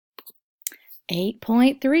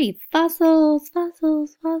8.3 fossils,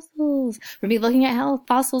 fossils, fossils. We'll be looking at how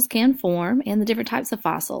fossils can form and the different types of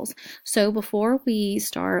fossils. So before we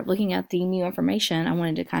start looking at the new information, I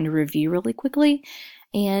wanted to kind of review really quickly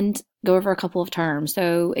and go over a couple of terms.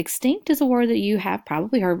 So extinct is a word that you have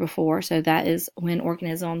probably heard before. So that is when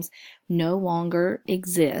organisms no longer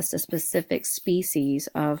exist, a specific species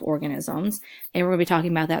of organisms. And we're going to be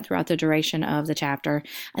talking about that throughout the duration of the chapter.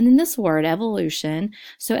 And then this word, evolution.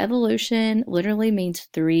 So evolution literally means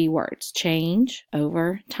three words: change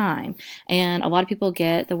over time. And a lot of people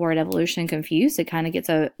get the word evolution confused. It kind of gets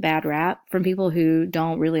a bad rap from people who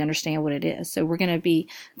don't really understand what it is. So we're going to be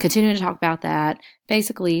continuing to talk about that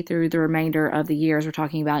basically through the remainder of the years. We're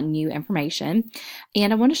talking about new information.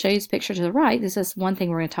 And I want to show you this picture to the right. This is one thing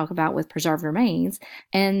we're going to talk about with preserved remains.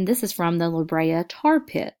 And this is from the La Brea tar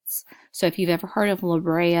pits. So if you've ever heard of La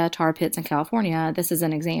Brea tar pits in California, this is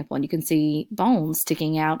an example. And you can see bones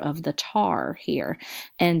sticking out of the tar here.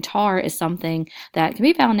 And tar is something that can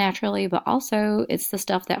be found naturally, but also it's the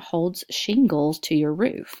stuff that holds shingles to your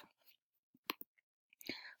roof.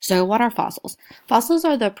 So what are fossils? Fossils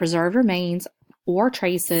are the preserved remains or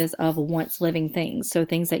traces of once living things, so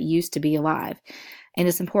things that used to be alive. And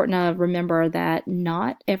it's important to remember that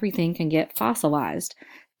not everything can get fossilized.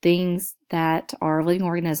 Things that are living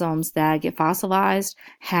organisms that get fossilized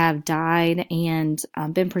have died and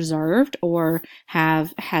been preserved or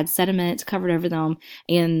have had sediment covered over them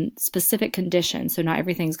in specific conditions. So not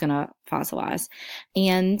everything's going to fossilize.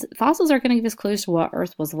 And fossils are going to give us clues to what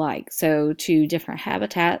Earth was like. So to different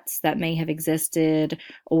habitats that may have existed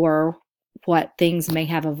or what things may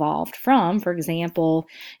have evolved from. For example,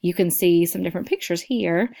 you can see some different pictures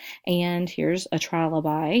here, and here's a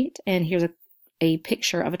trilobite, and here's a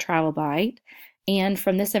picture of a trilobite. And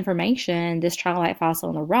from this information, this trilobite fossil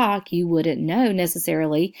in the rock, you wouldn't know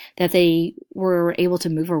necessarily that they were able to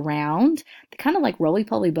move around, kind of like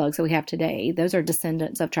roly-poly bugs that we have today. Those are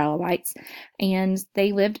descendants of trilobites, and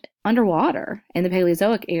they lived underwater in the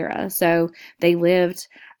Paleozoic era. So they lived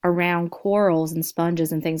around corals and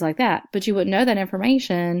sponges and things like that. But you wouldn't know that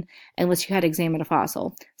information unless you had examined a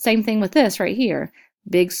fossil. Same thing with this right here.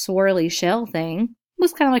 Big swirly shell thing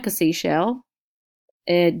was kind of like a seashell.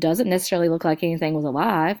 It doesn't necessarily look like anything was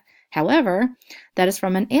alive. However, that is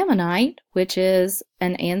from an ammonite, which is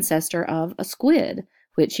an ancestor of a squid,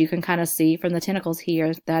 which you can kind of see from the tentacles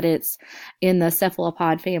here that it's in the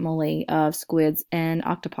cephalopod family of squids and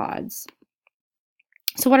octopods.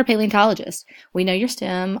 So what are paleontologists? We know your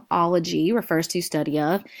stemology refers to study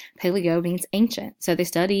of. Paleo means ancient. So they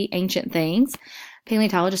study ancient things.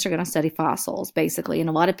 Paleontologists are going to study fossils, basically. And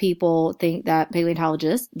a lot of people think that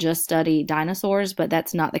paleontologists just study dinosaurs, but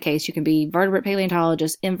that's not the case. You can be vertebrate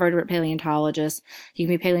paleontologist, invertebrate paleontologist. You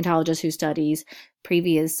can be paleontologist who studies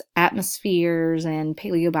previous atmospheres and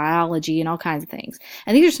paleobiology and all kinds of things.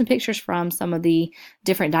 And these are some pictures from some of the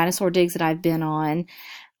different dinosaur digs that I've been on.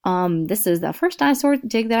 This is the first dinosaur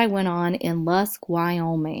dig that I went on in Lusk,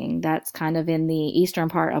 Wyoming. That's kind of in the eastern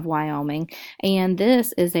part of Wyoming. And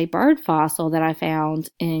this is a bird fossil that I found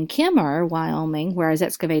in Kemmer, Wyoming, where I was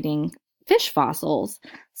excavating fish fossils.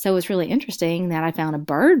 So it's really interesting that I found a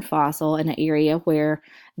bird fossil in an area where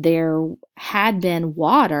there had been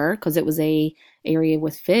water, because it was a area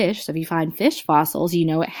with fish. So if you find fish fossils, you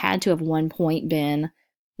know it had to have one point been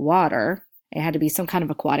water. It had to be some kind of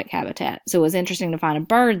aquatic habitat. So it was interesting to find a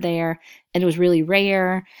bird there, and it was really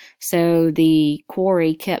rare. So the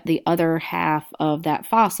quarry kept the other half of that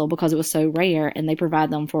fossil because it was so rare, and they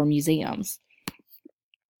provide them for museums.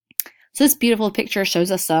 So this beautiful picture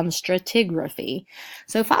shows us some stratigraphy.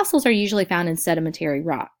 So fossils are usually found in sedimentary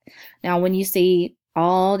rock. Now, when you see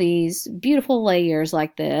all these beautiful layers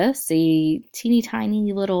like this, see teeny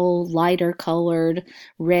tiny little lighter colored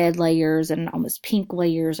red layers and almost pink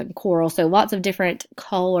layers and coral, so lots of different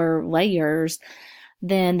color layers,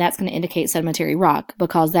 then that's going to indicate sedimentary rock,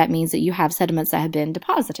 because that means that you have sediments that have been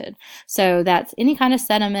deposited. So that's any kind of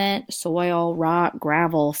sediment: soil, rock,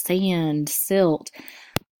 gravel, sand, silt.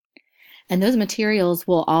 And those materials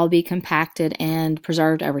will all be compacted and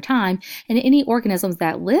preserved over time, and any organisms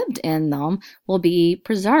that lived in them will be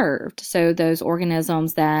preserved. So those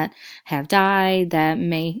organisms that have died, that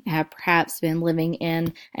may have perhaps been living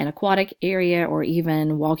in an aquatic area or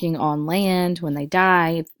even walking on land, when they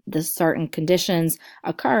die, if the certain conditions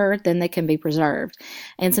occur, then they can be preserved.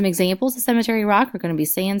 And some examples of sedimentary rock are going to be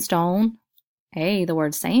sandstone. Hey, the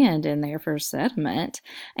word sand in there for sediment.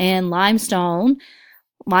 And limestone.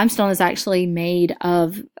 Limestone is actually made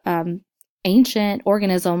of ancient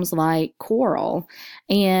organisms like coral,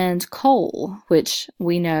 and coal, which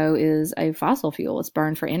we know is a fossil fuel. It's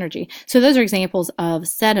burned for energy. So those are examples of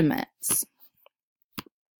sediments.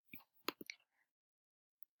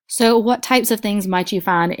 So what types of things might you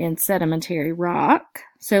find in sedimentary rock?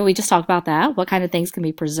 So we just talked about that. What kind of things can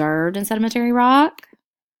be preserved in sedimentary rock?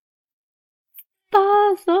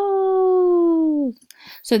 Fossils.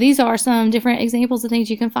 So these are some different examples of things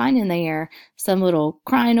you can find in there. Some little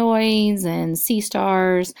crinoids and sea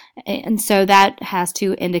stars. And so that has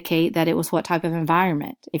to indicate that it was what type of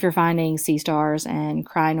environment. If you're finding sea stars and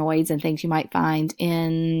crinoids and things you might find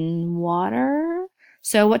in water.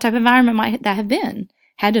 So what type of environment might that have been?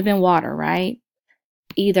 Had to have been water, right?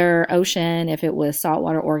 Either ocean if it was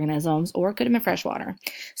saltwater organisms, or it could have been freshwater.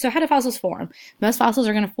 So how do fossils form? Most fossils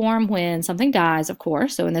are going to form when something dies, of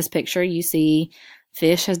course. So in this picture, you see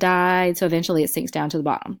fish has died, so eventually it sinks down to the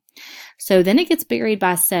bottom. So then it gets buried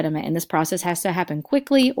by sediment, and this process has to happen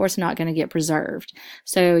quickly or it's not going to get preserved.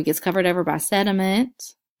 So it gets covered over by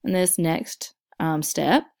sediment in this next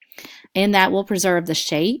step, and that will preserve the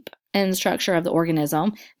shape and structure of the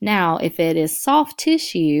organism. Now, if it is soft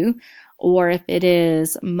tissue, or if it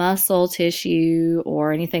is muscle tissue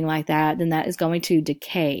or anything like that, then that is going to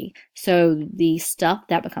decay. So the stuff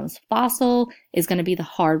that becomes fossil is going to be the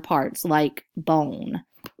hard parts like bone.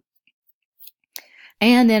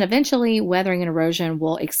 And then eventually weathering and erosion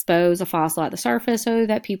will expose a fossil at the surface so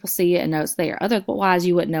that people see it and know it's there. Otherwise,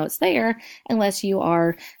 you wouldn't know it's there unless you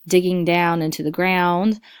are digging down into the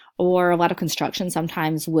ground, or a lot of construction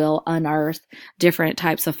sometimes will unearth different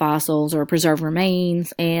types of fossils or preserved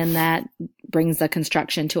remains, and that brings the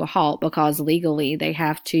construction to a halt because legally they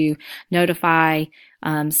have to notify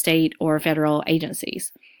state or federal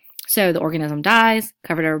agencies. So the organism dies,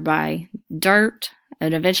 covered over by dirt,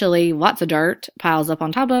 and eventually lots of dirt piles up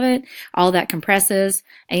on top of it. All that compresses,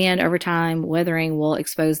 and over time, weathering will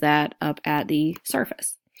expose that up at the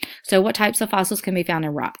surface. So what types of fossils can be found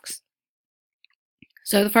in rocks?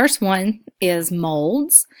 So the first one is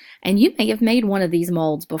molds, and you may have made one of these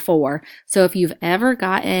molds before. So if you've ever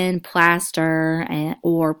gotten plaster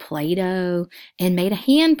or Play-Doh and made a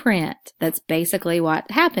handprint, that's basically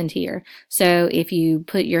what happened here. So if you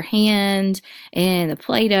put your hand in the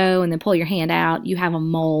Play-Doh and then pull your hand out, you have a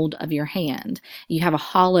mold of your hand. You have a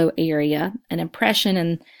hollow area, an impression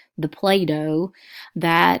in the Play-Doh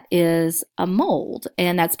that is a mold,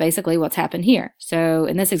 and that's basically what's happened here. So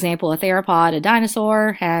in this example, a theropod, a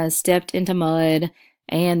dinosaur, has stepped into mud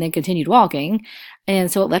and then continued walking,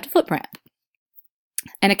 and so it left a footprint.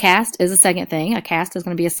 And a cast is a second thing. A cast is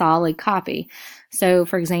going to be a solid copy. So,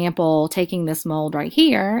 for example, taking this mold right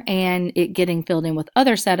here and it getting filled in with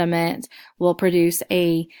other sediment will produce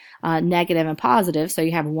a negative and positive. So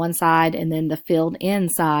you have one side and then the filled in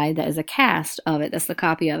side that is a cast of it. That's the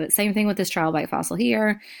copy of it. Same thing with this trilobite fossil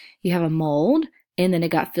here. You have a mold, and then it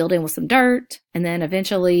got filled in with some dirt, and then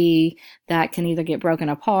eventually that can either get broken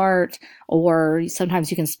apart, or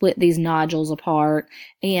sometimes you can split these nodules apart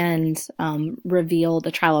and reveal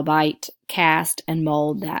the trilobite cast and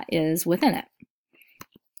mold that is within it.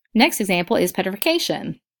 Next example is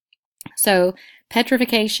petrification. So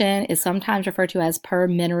petrification is sometimes referred to as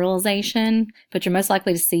permineralization, but you're most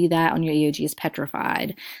likely to see that on your EOG as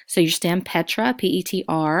petrified. So your stem petra,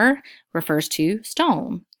 P-E-T-R, refers to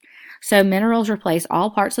stone. So minerals replace all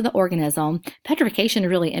parts of the organism. Petrification is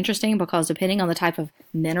really interesting because depending on the type of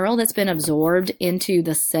mineral that's been absorbed into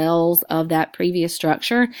the cells of that previous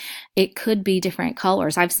structure, it could be different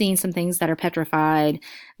colors. I've seen some things that are petrified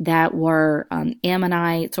that were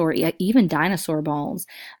ammonites or even dinosaur bones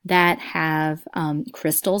that have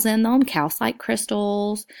crystals in them, calcite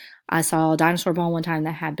crystals. I saw a dinosaur bone one time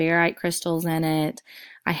that had barite crystals in it.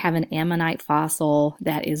 I have an ammonite fossil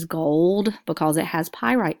that is gold because it has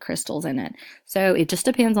pyrite crystals in it. So it just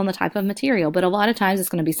depends on the type of material, but a lot of times it's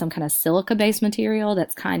going to be some kind of silica-based material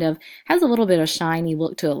that's kind of has a little bit of shiny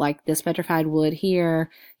look to it, like this petrified wood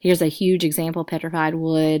here. Here's a huge example of petrified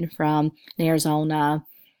wood from Arizona,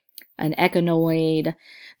 an echinoid.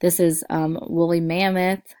 This is woolly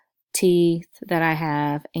mammoth teeth that I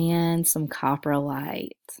have, and some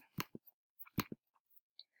coprolite.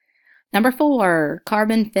 Number 4,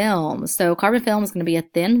 carbon film. So carbon film is going to be a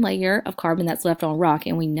thin layer of carbon that's left on rock,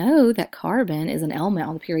 and we know that carbon is an element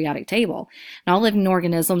on the periodic table. And all living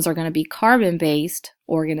organisms are going to be carbon-based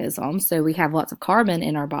organisms, so we have lots of carbon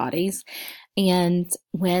in our bodies. And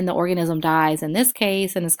when the organism dies, in this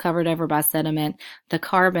case, and is covered over by sediment, the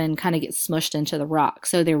carbon kind of gets smushed into the rock.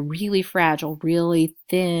 So they're really fragile, really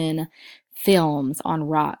thin films on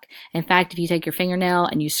rock. In fact, if you take your fingernail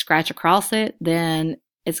and you scratch across it, then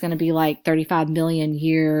it's going to be like 35 million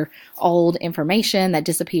year old information that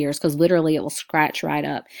disappears because literally it will scratch right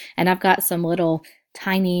up. And I've got some little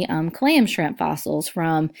tiny clam shrimp fossils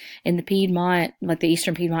from in the Piedmont, like the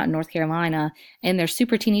eastern Piedmont in North Carolina, and they're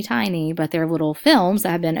super teeny tiny, but they're little films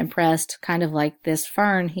that have been impressed, kind of like this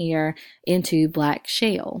fern here, into black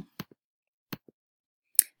shale.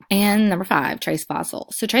 And number 5, trace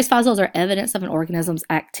fossils. So trace fossils are evidence of an organism's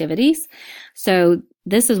activities. So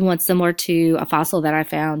this is one similar to a fossil that I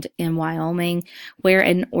found in Wyoming, where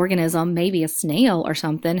an organism, maybe a snail or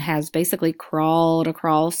something, has basically crawled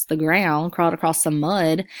across the ground, crawled across some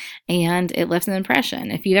mud, and it left an impression.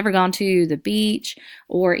 If you've ever gone to the beach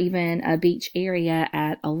or even a beach area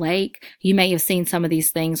at a lake, you may have seen some of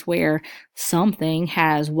these things where something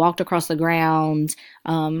has walked across the ground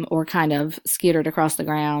or kind of skittered across the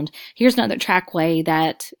ground. Here's another trackway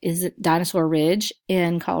that is Dinosaur Ridge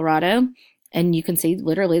in Colorado. And you can see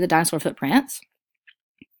literally the dinosaur footprints.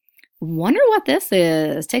 Wonder what this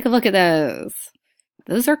is. Take a look at those.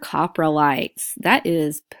 Those are coprolites. That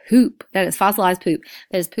is poop. That is fossilized poop.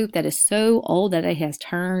 That is poop that is so old that it has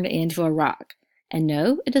turned into a rock. And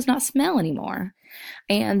no, it does not smell anymore.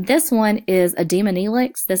 And this one is a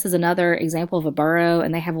demonelix. This is another example of a burrow,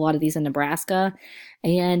 and they have a lot of these in Nebraska.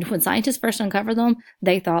 And when scientists first uncovered them,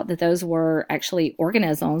 they thought that those were actually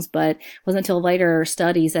organisms, but it wasn't until later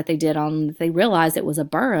studies that they did on, they realized it was a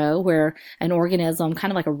burrow where an organism,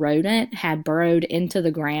 kind of like a rodent, had burrowed into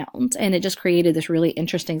the ground, and it just created this really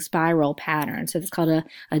interesting spiral pattern. So it's called a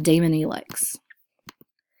demonelix.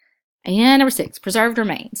 And number 6, preserved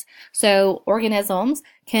remains. So organisms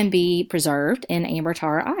can be preserved in amber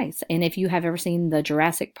tar ice. And if you have ever seen the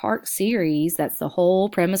Jurassic Park series, that's the whole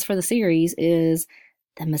premise for the series, is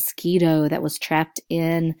the mosquito that was trapped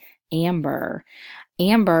in amber.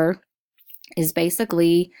 Amber is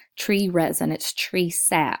basically tree resin. It's tree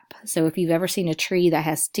sap. So if you've ever seen a tree that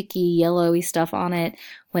has sticky, yellowy stuff on it,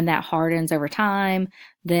 when that hardens over time,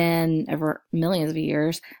 then over millions of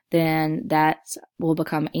years, then that will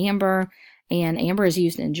become amber. And amber is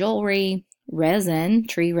used in jewelry. Resin,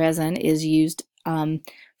 tree resin, is used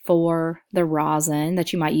for the rosin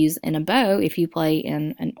that you might use in a bow if you play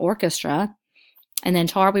in an orchestra. And then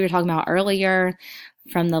tar, we were talking about earlier,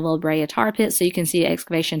 from the La Brea tar pit. So you can see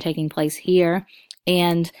excavation taking place here.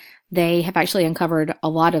 And they have actually uncovered a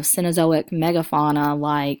lot of Cenozoic megafauna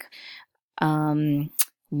like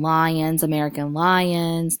lions, American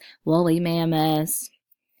lions, woolly mammoths,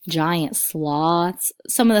 giant sloths,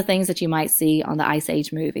 some of the things that you might see on the Ice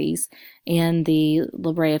Age movies in the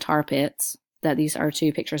La Brea tar pits that these are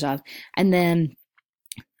 2 pictures of. And then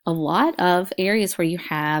a lot of areas where you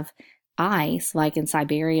have ice, like in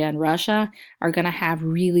Siberia and Russia, are going to have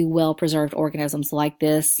really well preserved organisms. Like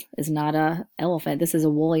this is not an elephant. This is a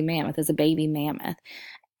woolly mammoth. It's a baby mammoth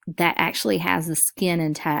that actually has the skin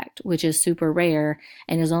intact, which is super rare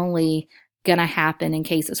and is only going to happen in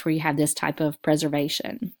cases where you have this type of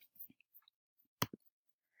preservation.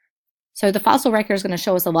 So the fossil record is going to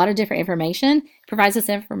show us a lot of different information. It provides us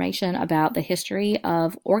information about the history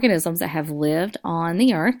of organisms that have lived on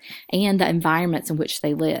the earth and the environments in which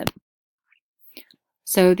they live.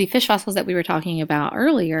 So the fish fossils that we were talking about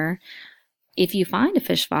earlier, if you find a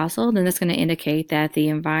fish fossil, then that's going to indicate that the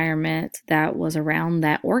environment that was around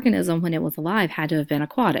that organism when it was alive had to have been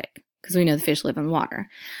aquatic, because we know the fish live in water.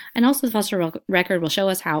 And also the fossil record will show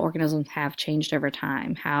us how organisms have changed over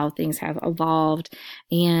time, how things have evolved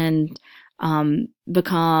and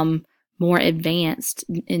become more advanced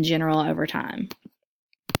in general over time.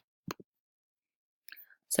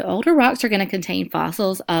 So older rocks are going to contain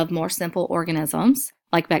fossils of more simple organisms,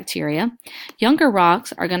 like bacteria. Younger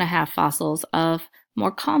rocks are going to have fossils of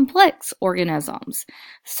more complex organisms,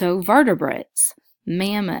 so vertebrates,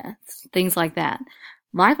 mammoths, things like that.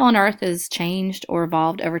 Life on Earth has changed or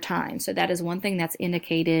evolved over time, so that is one thing that's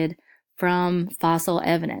indicated from fossil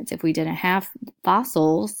evidence. If we didn't have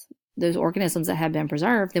fossils, those organisms that have been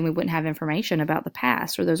preserved, then we wouldn't have information about the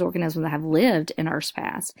past or those organisms that have lived in Earth's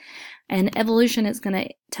past. And evolution is going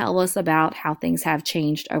to tell us about how things have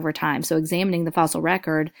changed over time. So examining the fossil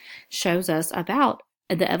record shows us about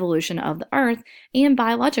the evolution of the Earth and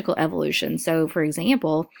biological evolution. So for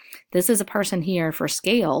example, this is a person here for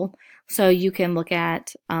scale. So you can look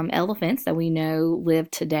at elephants that we know live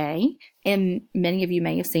today. And many of you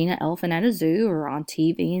may have seen an elephant at a zoo or on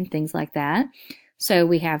TV and things like that. So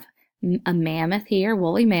we have a mammoth here,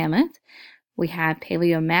 woolly mammoth. We have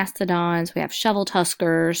paleomastodons, we have shovel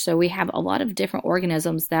tuskers. So we have a lot of different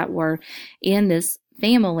organisms that were in this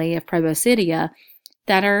family of Proboscidea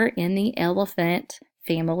that are in the elephant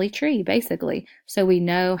family tree, basically. So we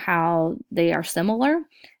know how they are similar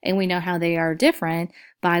and we know how they are different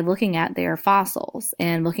by looking at their fossils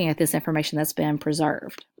and looking at this information that's been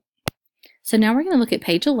preserved. So now we're going to look at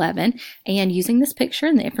page 11, and using this picture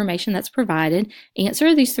and the information that's provided,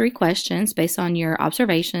 answer these 3 questions based on your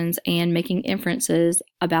observations and making inferences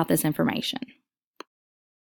about this information.